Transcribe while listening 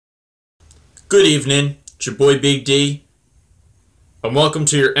Good evening, it's your boy Big D, and welcome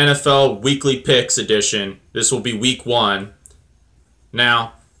to your NFL Weekly Picks edition. This will be week 1.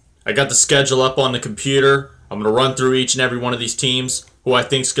 Now, I got the schedule up on the computer. I'm going to run through each and every one of these teams, who I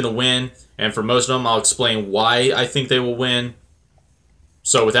think is going to win, and for most of them, I'll explain why I think they will win.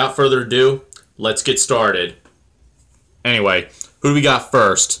 So without further ado, let's get started. Anyway, who do we got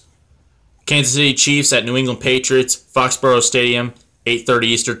first? Kansas City Chiefs at New England Patriots, Foxborough Stadium, 8:30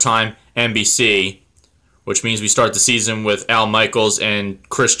 Eastern Time, NBC, which means we start the season with Al Michaels and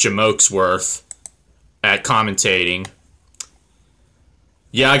Chris Jamoksworth at commentating.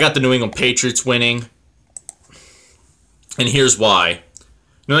 Yeah, I got the New England Patriots winning, and here's why.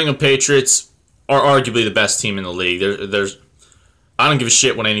 New England Patriots are arguably the best team in the league. I don't give a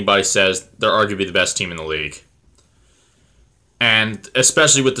shit what anybody says. They're arguably the best team in the league. And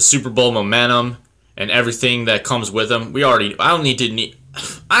especially with the Super Bowl momentum and everything that comes with them,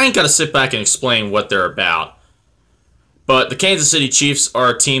 I ain't got to sit back and explain what they're about. But the Kansas City Chiefs are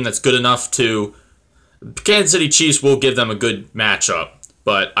a team that's good enough to... Kansas City Chiefs will give them a good matchup.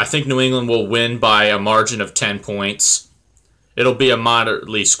 But I think New England will win by a margin of 10 points. It'll be a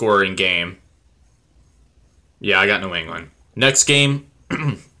moderately scoring game. Yeah, I got New England. Next game,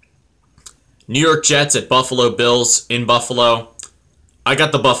 New York Jets at Buffalo Bills in Buffalo. I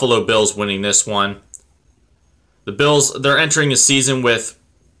got the Buffalo Bills winning this one. The Bills, they're entering a season with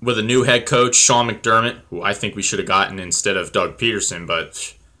a new head coach, Sean McDermott, who I think we should have gotten instead of Doug Peterson,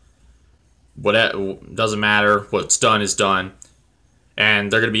 but doesn't matter. What's done is done.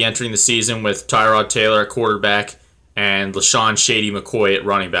 And they're going to be entering the season with Tyrod Taylor at quarterback and LaShawn Shady McCoy at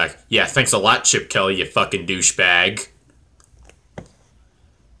running back. Yeah, thanks a lot, Chip Kelly, you fucking douchebag.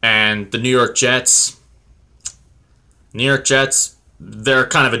 And the New York Jets, they're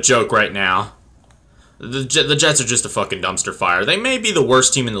kind of a joke right now. The Jets are just a fucking dumpster fire. They may be the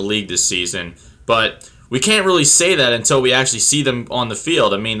worst team in the league this season, but we can't really say that until we actually see them on the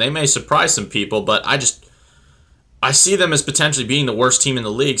field. I mean, they may surprise some people, but I see them as potentially being the worst team in the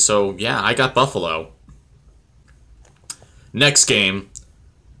league, so yeah, I got Buffalo. Next game,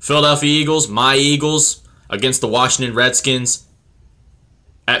 Philadelphia Eagles, my Eagles, against the Washington Redskins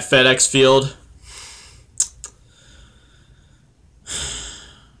at FedEx Field.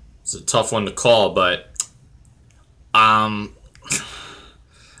 It's a tough one to call, but I'm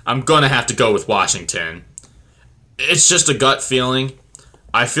going to have to go with Washington. It's just a gut feeling.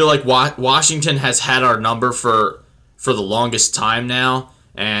 I feel like Washington has had our number for the longest time now,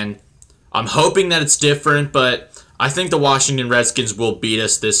 and I'm hoping that it's different, but I think the Washington Redskins will beat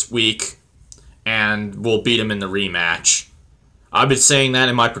us this week, and we'll beat them in the rematch. I've been saying that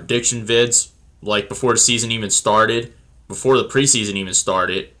in my prediction vids, like before the season even started, before the preseason even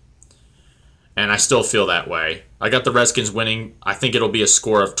started, and I still feel that way. I got the Redskins winning. I think it'll be a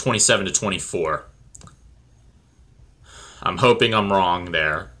score of 27-24. I'm hoping I'm wrong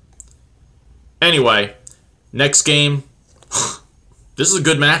there. Anyway, next game. This is a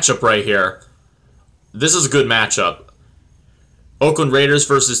good matchup right here. This is a good matchup. Oakland Raiders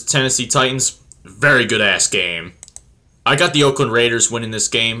versus Tennessee Titans. Very good-ass game. I got the Oakland Raiders winning this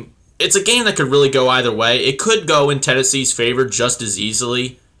game. It's a game that could really go either way. It could go in Tennessee's favor just as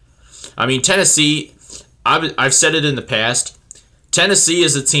easily. I mean, Tennessee, I've said it in the past. Tennessee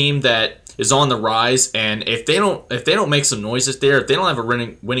is a team that is on the rise, and if they don't make some noises there, if they don't have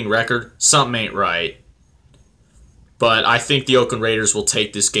a winning record, something ain't right. But I think the Oakland Raiders will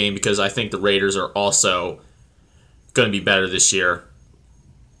take this game because I think the Raiders are also going to be better this year.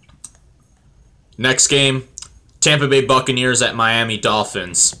 Next game, Tampa Bay Buccaneers at Miami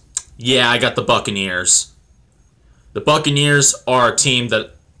Dolphins. Yeah, I got the Buccaneers. The Buccaneers are a team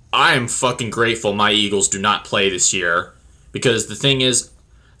that I am fucking grateful my Eagles do not play this year. Because the thing is,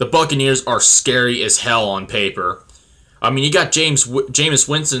 the Buccaneers are scary as hell on paper. I mean, you got Jameis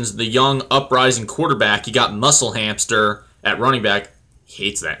Winston's the young, uprising quarterback. You got Muscle Hamster at running back. He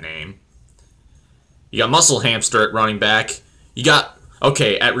hates that name. You got Muscle Hamster at running back. You got,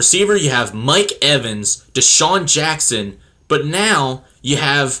 okay, at receiver, you have Mike Evans, Deshaun Jackson, but now you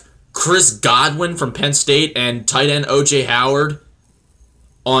have Chris Godwin from Penn State and tight end O.J. Howard.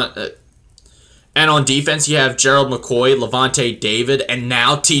 And on defense, you have Gerald McCoy, Levante David, and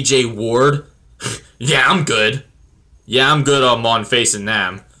now T.J. Ward. Yeah, I'm good. Yeah, I'm good on facing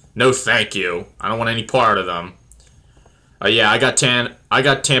them. No, thank you. I don't want any part of them. Yeah, I got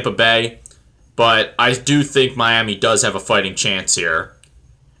Tampa Bay, but I do think Miami does have a fighting chance here.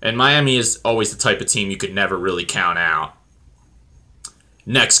 And Miami is always the type of team you could never really count out.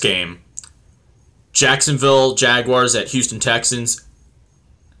 Next game, Jacksonville Jaguars at Houston Texans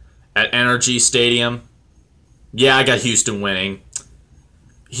at NRG Stadium. Yeah, I got Houston winning.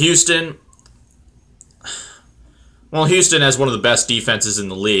 Houston, Well, Houston has one of the best defenses in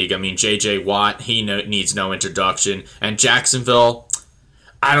the league. I mean, J.J. Watt, he needs no introduction. And Jacksonville,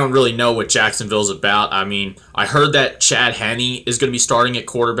 I don't really know what Jacksonville's about. I mean, I heard that Chad Henne is going to be starting at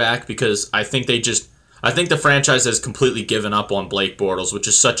quarterback because I think the franchise has completely given up on Blake Bortles, which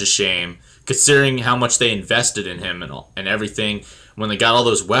is such a shame, considering how much they invested in him and everything when they got all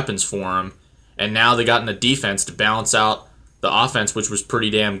those weapons for him. And now they got in a defense to balance out the offense, which was pretty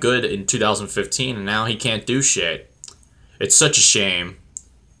damn good in 2015, and now he can't do shit. It's such a shame.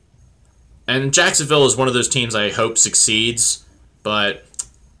 And Jacksonville is one of those teams I hope succeeds, but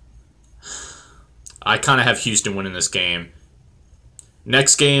I kind of have Houston winning this game.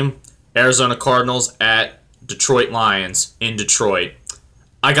 Next game, Arizona Cardinals at Detroit Lions in Detroit.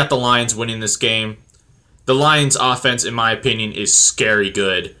 I got the Lions winning this game. The Lions' offense, in my opinion, is scary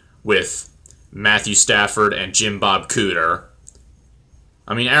good with Matthew Stafford and Jim Bob Cooter.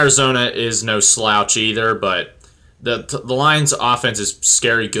 I mean, Arizona is no slouch either, but the Lions' offense is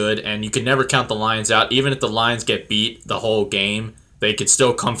scary good, and you can never count the Lions out. Even if the Lions get beat the whole game, they can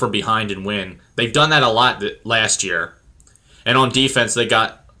still come from behind and win. They've done that a lot last year. And on defense, they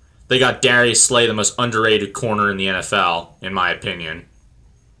got Darius Slay, the most underrated corner in the NFL, in my opinion.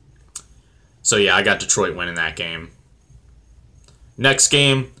 So yeah, I got Detroit winning that game. Next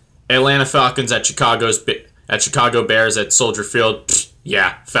game, Atlanta Falcons at Chicago Bears at Soldier Field. Pfft,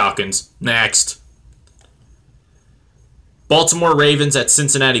 yeah, Falcons. Next. Baltimore Ravens at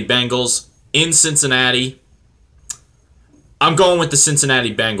Cincinnati Bengals in Cincinnati. I'm going with the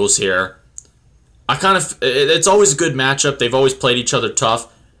Cincinnati Bengals here. It's always a good matchup. They've always played each other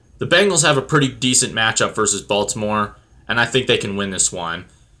tough. The Bengals have a pretty decent matchup versus Baltimore, and I think they can win this one.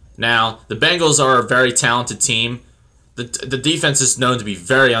 Now, the Bengals are a very talented team. The defense is known to be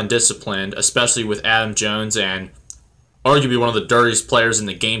very undisciplined, especially with Adam Jones and arguably one of the dirtiest players in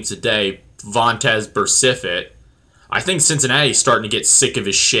the game today, Vontaze Burfict. I think Cincinnati's starting to get sick of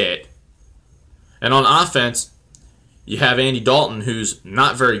his shit. And on offense, you have Andy Dalton, who's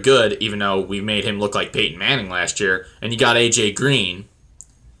not very good, even though we made him look like Peyton Manning last year, and you got A.J. Green.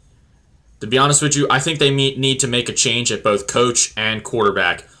 To be honest with you, I think they need to make a change at both coach and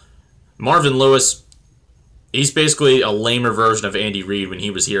quarterback. Marvin Lewis, he's basically a lamer version of Andy Reid when he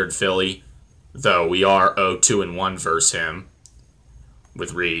was here in Philly, though we are 0-2-1 versus him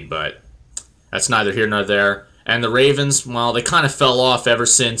with Reid, but that's neither here nor there. And the Ravens, well, they kind of fell off ever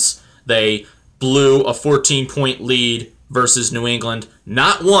since they blew a 14-point lead versus New England,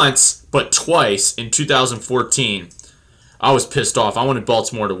 not once, but twice in 2014. I was pissed off. I wanted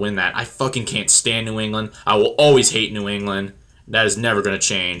Baltimore to win that. I fucking can't stand New England. I will always hate New England. That is never going to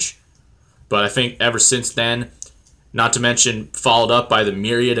change. But I think ever since then, not to mention followed up by the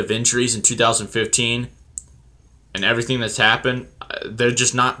myriad of injuries in 2015 and everything that's happened, they've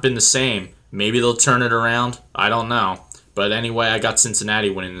just not been the same. Maybe they'll turn it around. I don't know. But anyway, I got Cincinnati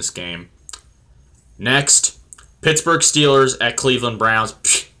winning this game. Next, Pittsburgh Steelers at Cleveland Browns.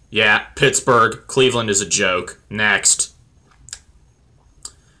 Pfft, yeah, Pittsburgh. Cleveland is a joke. Next.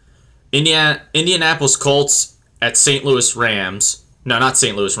 Indianapolis Colts at St. Louis Rams. No, not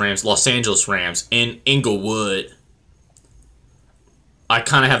St. Louis Rams. Los Angeles Rams in Inglewood. I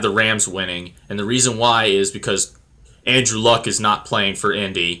kind of have the Rams winning. And the reason why is because Andrew Luck is not playing for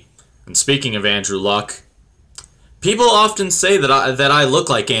Indy. And speaking of Andrew Luck, people often say that I look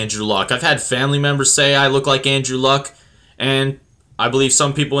like Andrew Luck. I've had family members say I look like Andrew Luck, and I believe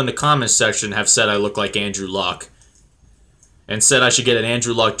some people in the comments section have said I look like Andrew Luck, and said I should get an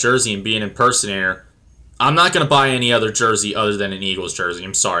Andrew Luck jersey and be an impersonator. I'm not going to buy any other jersey other than an Eagles jersey.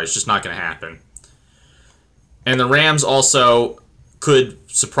 I'm sorry, it's just not going to happen. And the Rams also could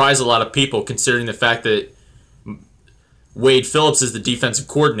surprise a lot of people considering the fact that Wade Phillips is the defensive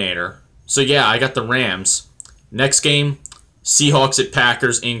coordinator. So yeah, I got the Rams. Next game, Seahawks at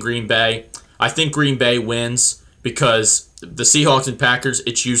Packers in Green Bay. I think Green Bay wins because the Seahawks and Packers,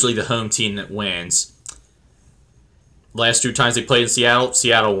 it's usually the home team that wins. Last two times they played in Seattle,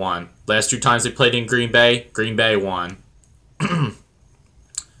 Seattle won. Last two times they played in Green Bay won.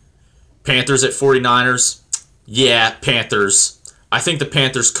 Panthers at 49ers. Yeah, Panthers. I think the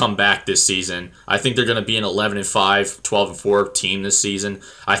Panthers come back this season. I think they're going to be an 11-5, 12-4 team this season.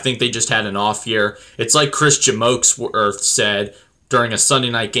 I think they just had an off year. It's like Chris Jamoke said during a Sunday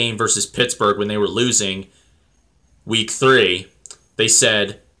night game versus Pittsburgh when they were losing week 3. He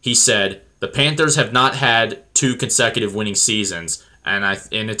said, the Panthers have not had 2 consecutive winning seasons, and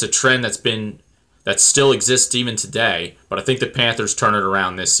it's a trend that still exists even today, but I think the Panthers turn it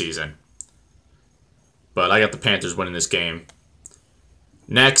around this season. But I got the Panthers winning this game.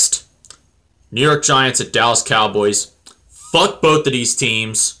 Next, New York Giants at Dallas Cowboys. Fuck both of these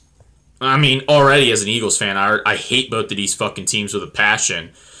teams. I mean, already as an Eagles fan, I hate both of these fucking teams with a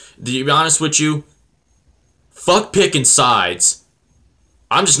passion. To be honest with you, fuck picking sides.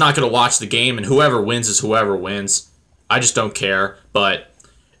 I'm just not going to watch the game, and whoever wins is whoever wins. I just don't care. But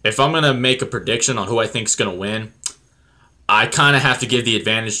if I'm going to make a prediction on who I think is going to win, I kind of have to give the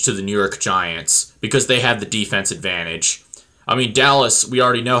advantage to the New York Giants because they have the defense advantage. I mean, Dallas, we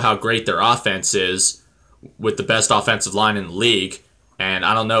already know how great their offense is with the best offensive line in the league. And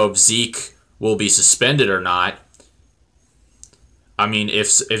I don't know if Zeke will be suspended or not. I mean, if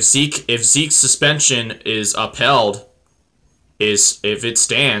Zeke's suspension is upheld, if it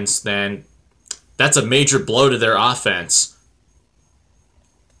stands, then that's a major blow to their offense.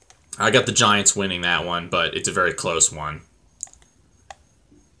 I got the Giants winning that one, but it's a very close one.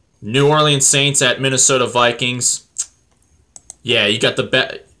 New Orleans Saints at Minnesota Vikings. Yeah, you got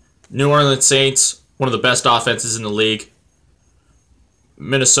the New Orleans Saints, one of the best offenses in the league.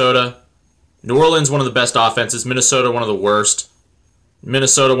 New Orleans, one of the best offenses. Minnesota, one of the worst.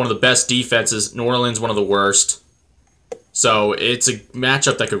 Minnesota, one of the best defenses. New Orleans, one of the worst. So it's a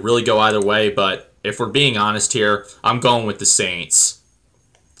matchup that could really go either way, but if we're being honest here, I'm going with the Saints.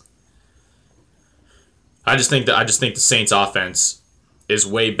 I just think the Saints offense is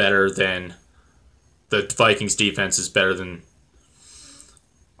way better than the Vikings defense is better than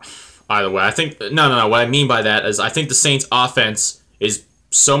either way. I think no. What I mean by that is I think the Saints offense is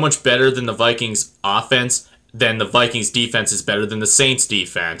so much better than the Vikings offense, then the Vikings defense is better than the Saints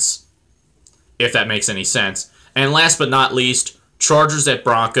defense, if that makes any sense. And last but not least, Chargers at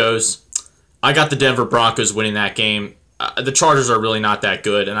Broncos. I got the Denver Broncos winning that game. The Chargers are really not that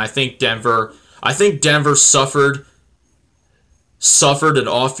good, and I think Denver suffered an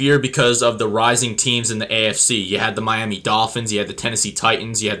off year because of the rising teams in the AFC. You had the Miami Dolphins, you had the Tennessee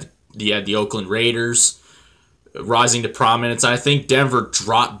Titans, you had the Oakland Raiders rising to prominence. I think Denver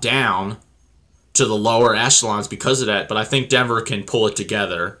dropped down to the lower echelons because of that, but I think Denver can pull it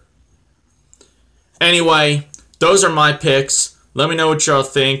together. Anyway, those are my picks. Let me know what y'all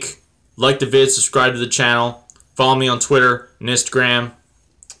think. Like the vid, subscribe to the channel, follow me on Twitter and Instagram.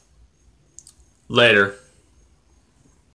 Later.